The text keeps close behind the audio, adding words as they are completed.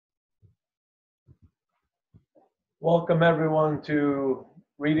Welcome everyone to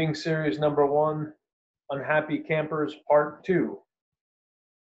reading series number 1, Unhappy Campers Part 2.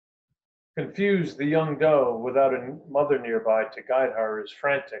 Confused, the young doe, without a mother nearby to guide her, is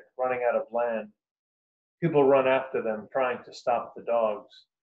frantic, running out of land. People run after them, trying to stop the dogs.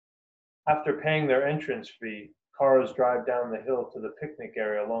 After paying their entrance fee, cars drive down the hill to the picnic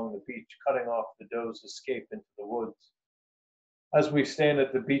area along the beach, cutting off the doe's escape into the woods. As we stand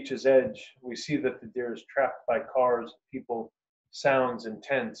at the beach's edge, we see that the deer is trapped by cars, people, sounds, and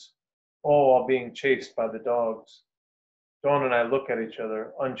tents, all while being chased by the dogs. Dawn and I look at each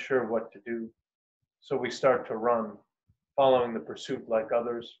other, unsure what to do. So we start to run, following the pursuit like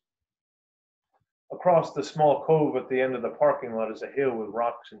others. Across the small cove at the end of the parking lot is a hill with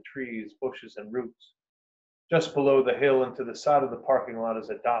rocks and trees, bushes, and roots. Just below the hill and to the side of the parking lot is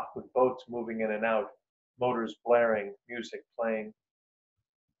a dock with boats moving in and out, motors blaring, music playing.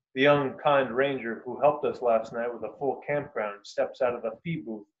 The young, kind ranger who helped us last night with a full campground steps out of the fee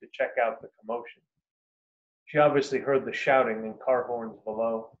booth to check out the commotion. She obviously heard the shouting and car horns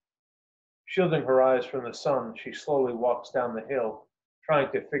below. Shielding her eyes from the sun, she slowly walks down the hill,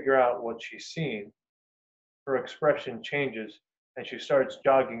 trying to figure out what she's seeing. Her expression changes, and she starts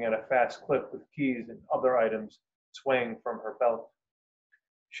jogging at a fast clip with keys and other items swaying from her belt.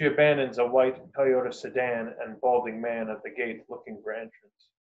 She abandons a white Toyota sedan and balding man at the gate looking for entrance.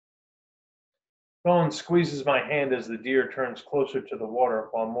 Dawn squeezes my hand as the deer turns closer to the water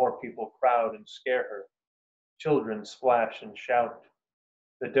while more people crowd and scare her. Children splash and shout.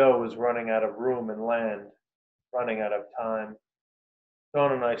 The doe is running out of room and land, running out of time.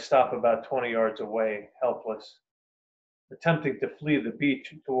 Dawn and I stop about 20 yards away, helpless. Attempting to flee the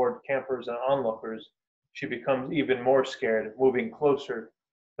beach toward campers and onlookers, she becomes even more scared, moving closer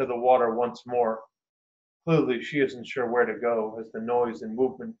to the water once more. Clearly, she isn't sure where to go as the noise and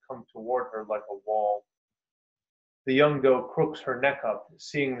movement come toward her like a wall. The young doe crooks her neck up,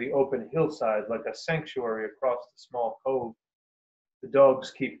 seeing the open hillside like a sanctuary across the small cove. The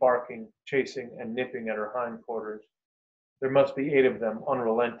dogs keep barking, chasing, and nipping at her hindquarters. There must be 8 of them,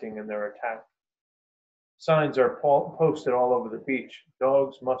 unrelenting in their attack. Signs are posted all over the beach.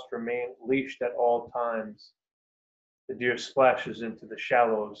 Dogs must remain leashed at all times. The deer splashes into the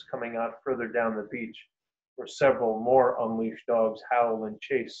shallows, coming out further down the beach, where several more unleashed dogs howl and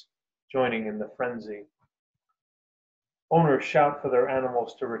chase, joining in the frenzy. Owners shout for their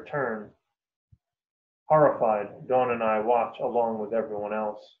animals to return. Horrified, Dawn and I watch along with everyone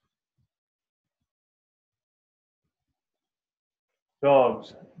else.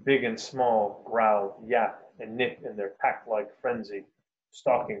 Dogs, big and small, growl, yap, and nip in their pack-like frenzy,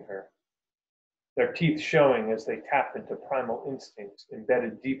 stalking her. Their teeth showing as they tap into primal instincts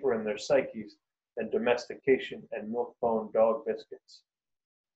embedded deeper in their psyches than domestication and milk-bone dog biscuits.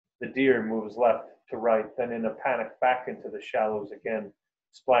 The deer moves left to right, then in a panic back into the shallows again,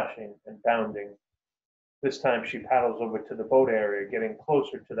 splashing and bounding. This time she paddles over to the boat area, getting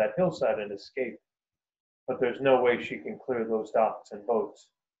closer to that hillside and escape. But there's no way she can clear those docks and boats.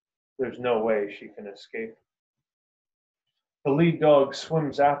 There's no way she can escape. The lead dog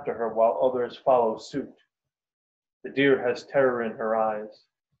swims after her while others follow suit. The deer has terror in her eyes.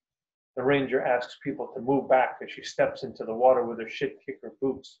 The ranger asks people to move back as she steps into the water with her shit-kicker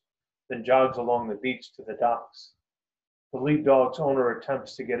boots, then jogs along the beach to the docks. The lead dog's owner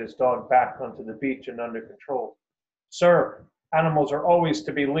attempts to get his dog back onto the beach and under control. "Sir, animals are always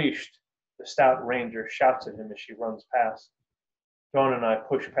to be leashed," the stout ranger shouts at him as she runs past. Dawn and I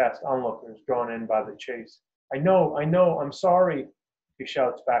push past onlookers drawn in by the chase. I know, I'm sorry," he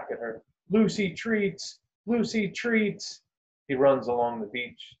shouts back at her. "Lucy treats! Lucy treats!" He runs along the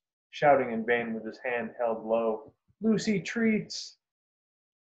beach, shouting in vain with his hand held low. "Lucy treats!"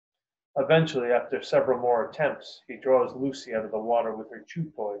 Eventually, after several more attempts, he draws Lucy out of the water with her chew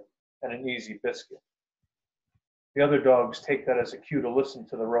toy and an easy biscuit. The other dogs take that as a cue to listen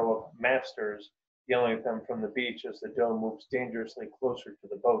to the row of masters yelling at them from the beach as the doe moves dangerously closer to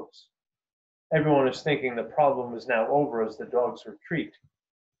the boats. Everyone is thinking the problem is now over as the dogs retreat,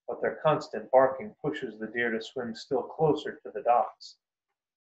 but their constant barking pushes the deer to swim still closer to the docks.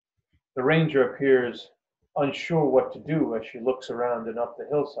 The ranger appears unsure what to do as she looks around and up the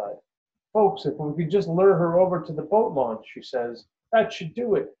hillside. "Folks, if we could just lure her over to the boat launch," she says, "that should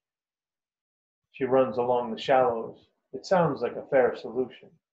do it." She runs along the shallows. It sounds like a fair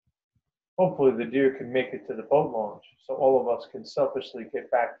solution. Hopefully the deer can make it to the boat launch so all of us can selfishly get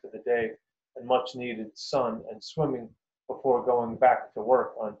back to the day and much needed sun and swimming before going back to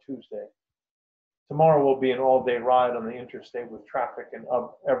work on Tuesday. Tomorrow will be an all-day ride on the interstate with traffic and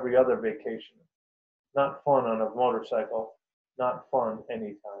every other vacation. Not fun on a motorcycle, not fun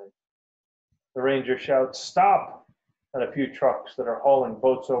anytime. The ranger shouts, "Stop! and a few trucks that are hauling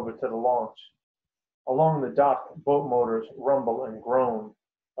boats over to the launch. Along the dock, boat motors rumble and groan.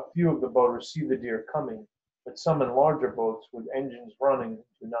 A few of the boaters see the deer coming, but some in larger boats with engines running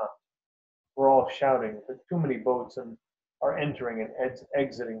do not. We're all shouting, but too many boats are entering and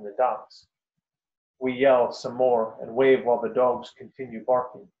exiting the docks. We yell some more and wave while the dogs continue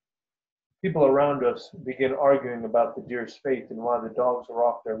barking. People around us begin arguing about the deer's fate and why the dogs are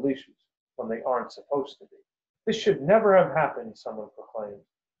off their leashes when they aren't supposed to be. This should never have happened, someone proclaims,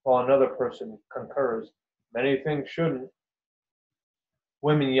 while another person concurs, many things shouldn't.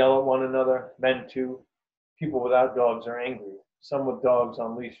 Women yell at one another, men too. People without dogs are angry. Some with dogs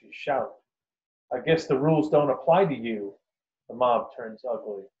on leashes shout, I guess the rules don't apply to you. The mob turns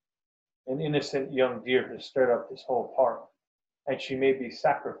ugly. An innocent young deer has stirred up this whole park, and she may be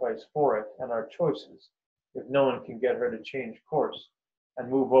sacrificed for it and our choices if no one can get her to change course and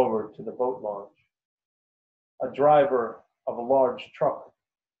move over to the boat launch. A driver of a large truck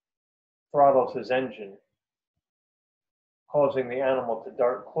throttles his engine, causing the animal to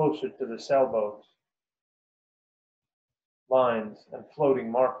dart closer to the sailboats, lines, and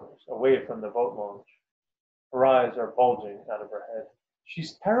floating markers away from the boat launch. Her eyes are bulging out of her head.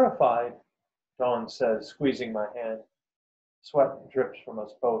 She's terrified, Dawn says, squeezing my hand. Sweat drips from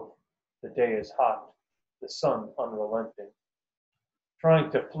us both. The day is hot, the sun unrelenting.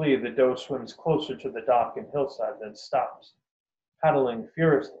 Trying to flee, the doe swims closer to the dock and hillside, then stops, paddling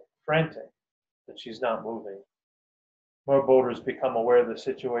furiously, frantic, but she's not moving. More boaters become aware of the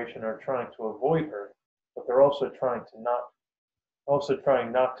situation and are trying to avoid her, but they're also trying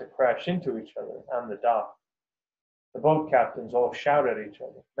not to crash into each other on the dock. The boat captains all shout at each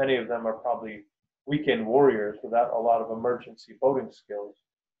other. Many of them are probably weekend warriors without a lot of emergency boating skills.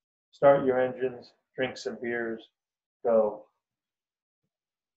 Start your engines, drink some beers, go.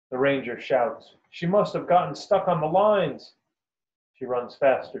 The ranger shouts, she must have gotten stuck on the lines. She runs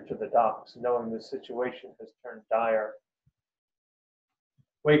faster to the docks, knowing the situation has turned dire.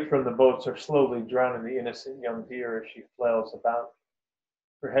 Wake from the boats are slowly drowning the innocent young deer as she flails about.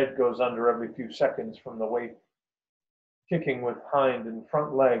 Her head goes under every few seconds from the weight. Kicking with hind and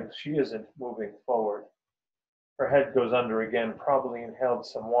front legs, she isn't moving forward. Her head goes under again, probably inhaled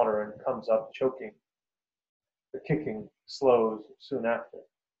some water and comes up choking. The kicking slows soon after.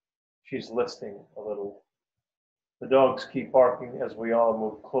 She's listing a little. The dogs keep barking as we all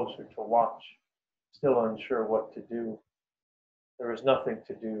move closer to watch, still unsure what to do. There is nothing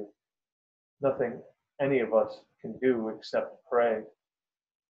to do, nothing any of us can do except pray.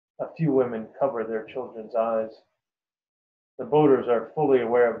 A few women cover their children's eyes. The boaters are fully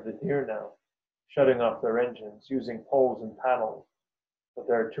aware of the deer now, shutting off their engines, using poles and paddles, but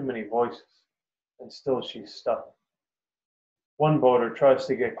there are too many voices, and still she's stuck. One boater tries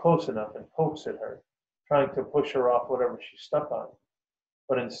to get close enough and pokes at her, trying to push her off whatever she's stuck on,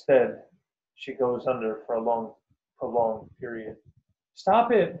 but instead she goes under for a prolonged period.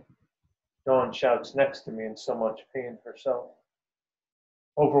 Stop it! Dawn shouts next to me in so much pain herself.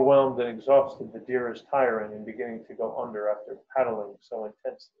 Overwhelmed and exhausted, the deer is tiring and beginning to go under after paddling so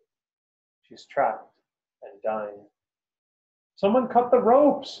intensely. She's trapped and dying. Someone cut the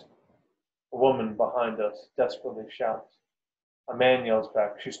ropes! A woman behind us desperately shouts. A man yells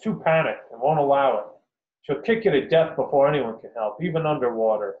back, she's too panicked and won't allow it. She'll kick you to death before anyone can help, even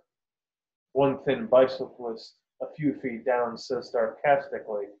underwater. One thin bicyclist a few feet down says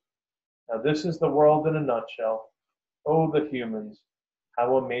sarcastically, now this is the world in a nutshell. Oh, the humans,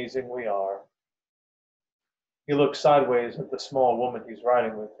 how amazing we are. He looks sideways at the small woman he's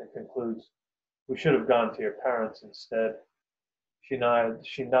riding with and concludes, we should have gone to your parents instead. She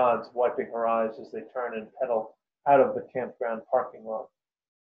nods, wiping her eyes as they turn and pedal out of the campground parking lot.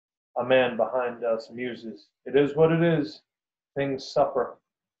 A man behind us muses, it is what it is. Things suffer.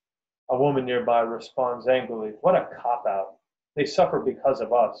 A woman nearby responds angrily, what a cop-out. They suffer because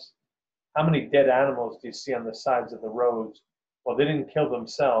of us. How many dead animals do you see on the sides of the roads? Well, they didn't kill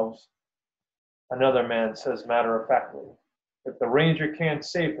themselves. Another man says matter-of-factly, if the ranger can't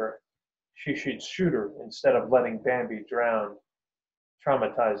save her, she should shoot her instead of letting Bambi drown,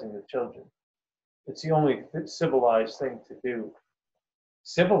 traumatizing the children. It's the only civilized thing to do.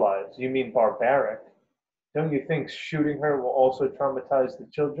 Civilized? You mean barbaric? Don't you think shooting her will also traumatize the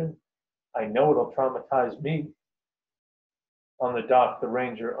children? I know it'll traumatize me. On the dock, the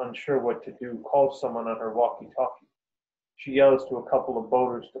ranger, unsure what to do, calls someone on her walkie-talkie. She yells to a couple of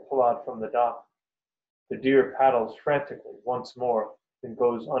boaters to pull out from the dock. The deer paddles frantically once more, then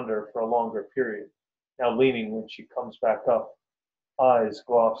goes under for a longer period, now leaning when she comes back up, eyes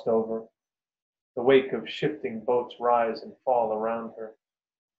glossed over. The wake of shifting boats rise and fall around her.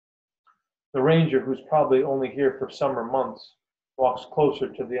 The ranger, who's probably only here for summer months, walks closer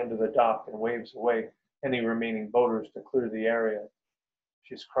to the end of the dock and waves away any remaining boaters to clear the area.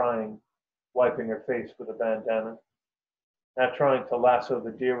 She's crying, wiping her face with a bandana, not trying to lasso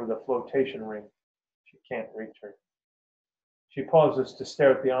the deer with a flotation ring. She can't reach her. She pauses to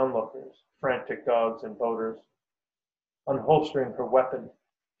stare at the onlookers, frantic dogs and boaters. Unholstering her weapon,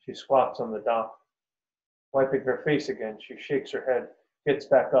 she squats on the dock. Wiping her face again, she shakes her head, gets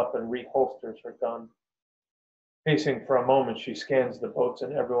back up and reholsters her gun. Pacing for a moment, she scans the boats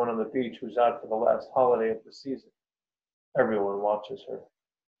and everyone on the beach who's out for the last holiday of the season. Everyone watches her.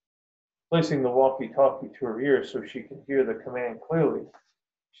 Placing the walkie-talkie to her ear so she can hear the command clearly,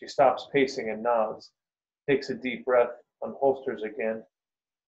 she stops pacing and nods, takes a deep breath, unholsters again,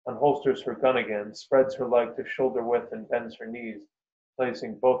 unholsters her gun again, spreads her leg to shoulder width and bends her knees,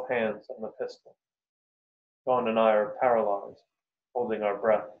 placing both hands on the pistol. Dawn and I are paralyzed, holding our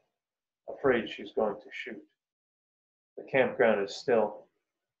breath, afraid she's going to shoot. The campground is still.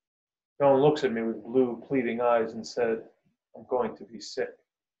 Dawn looks at me with blue, pleading eyes and said, "I'm going to be sick,"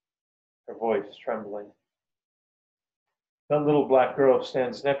 her voice trembling. That little black girl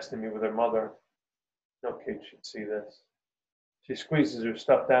stands next to me with her mother. No kid should see this. She squeezes her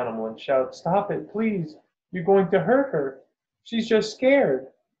stuffed animal and shouts, "Stop it, please. You're going to hurt her. She's just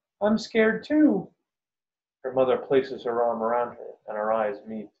scared. I'm scared too." Her mother places her arm around her and our eyes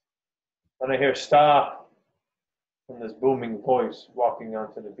meet. Then I hear "Stop" from this booming voice walking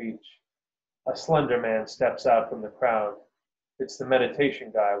onto the beach. A slender man steps out from the crowd. It's the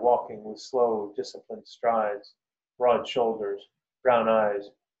meditation guy walking with slow, disciplined strides, broad shoulders, brown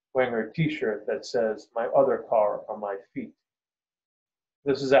eyes, wearing a t-shirt that says, "My other car are my feet."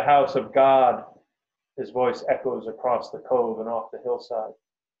 "This is a house of God." His voice echoes across the cove and off the hillside.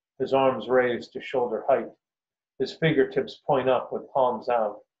 His arms raised to shoulder height. His fingertips point up with palms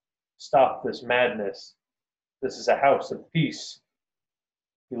out. "Stop this madness. This is a house of peace."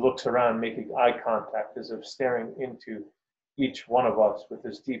 He looks around, making eye contact as if staring into each one of us with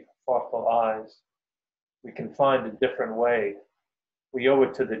his deep, thoughtful eyes. We can find a different way. We owe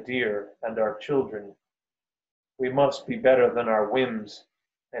it to the deer and our children. We must be better than our whims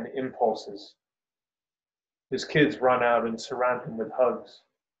and impulses. His kids run out and surround him with hugs.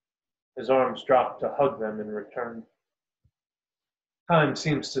 His arms drop to hug them in return. Time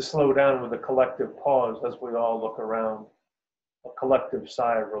seems to slow down with a collective pause as we all look around, a collective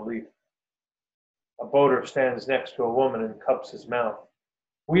sigh of relief. A boater stands next to a woman and cups his mouth.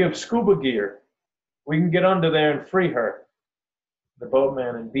 "We have scuba gear. We can get under there and free her." The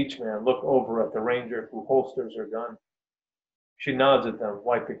boatman and beachman look over at the ranger who holsters her gun. She nods at them,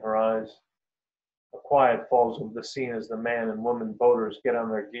 wiping her eyes. A quiet falls over the scene as the man and woman boaters get on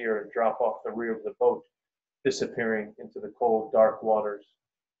their gear and drop off the rear of the boat, disappearing into the cold, dark waters.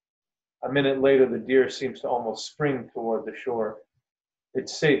 A minute later, the deer seems to almost spring toward the shore.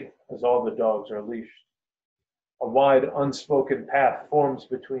 It's safe as all the dogs are leashed. A wide, unspoken path forms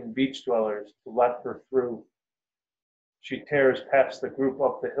between beach dwellers to let her through. She tears past the group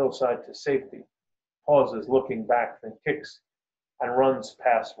up the hillside to safety, pauses looking back, then kicks and runs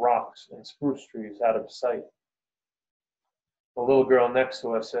past rocks and spruce trees out of sight. The little girl next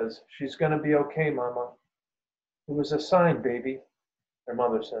to us says, "She's going to be okay, Mama." "It was a sign, baby," her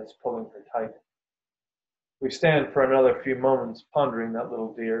mother says, pulling her tight. We stand for another few moments, pondering that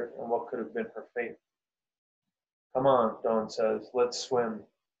little deer and what could have been her fate. "Come on," Dawn says, "let's swim.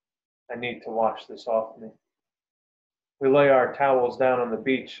 I need to wash this off me." We lay our towels down on the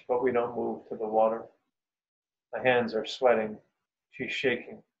beach, but we don't move to the water. My hands are sweating. She's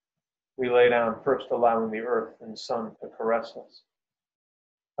shaking. We lay down, first allowing the earth and sun to caress us.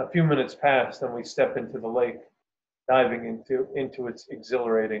 A few minutes pass, then we step into the lake, diving into its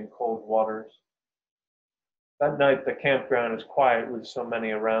exhilarating cold waters. That night, the campground is quiet with so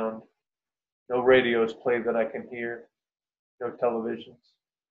many around. No radios play that I can hear, no televisions.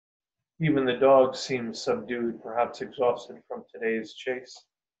 Even the dogs seem subdued, perhaps exhausted from today's chase.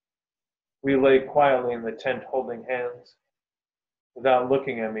 We lay quietly in the tent holding hands. Without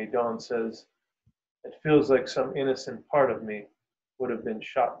looking at me, Dawn says, "It feels like some innocent part of me would have been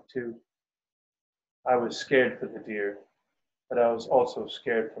shot too." I was scared for the deer, but I was also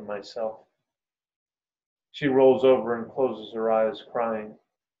scared for myself. She rolls over and closes her eyes, crying.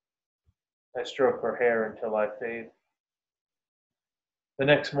 I stroke her hair until I fade. The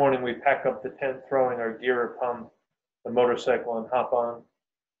next morning, we pack up the tent, throwing our gear upon the motorcycle and hop on.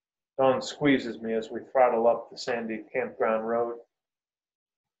 Dawn squeezes me as we throttle up the sandy campground road.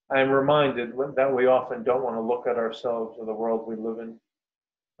 I am reminded that we often don't want to look at ourselves or the world we live in.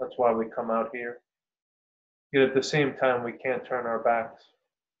 That's why we come out here. Yet at the same time, we can't turn our backs.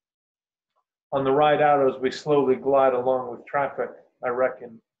 On the ride out, as we slowly glide along with traffic, I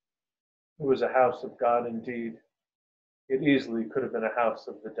reckon it was a house of God indeed. It easily could have been a house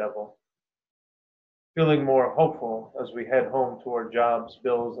of the devil. Feeling more hopeful as we head home toward jobs,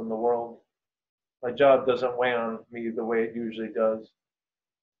 bills, and the world. My job doesn't weigh on me the way it usually does.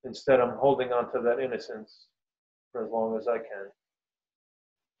 Instead, I'm holding on to that innocence for as long as I can.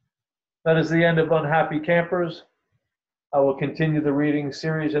 That is the end of Unhappy Campers. I will continue the reading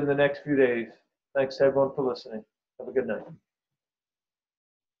series in the next few days. Thanks to everyone for listening. Have a good night.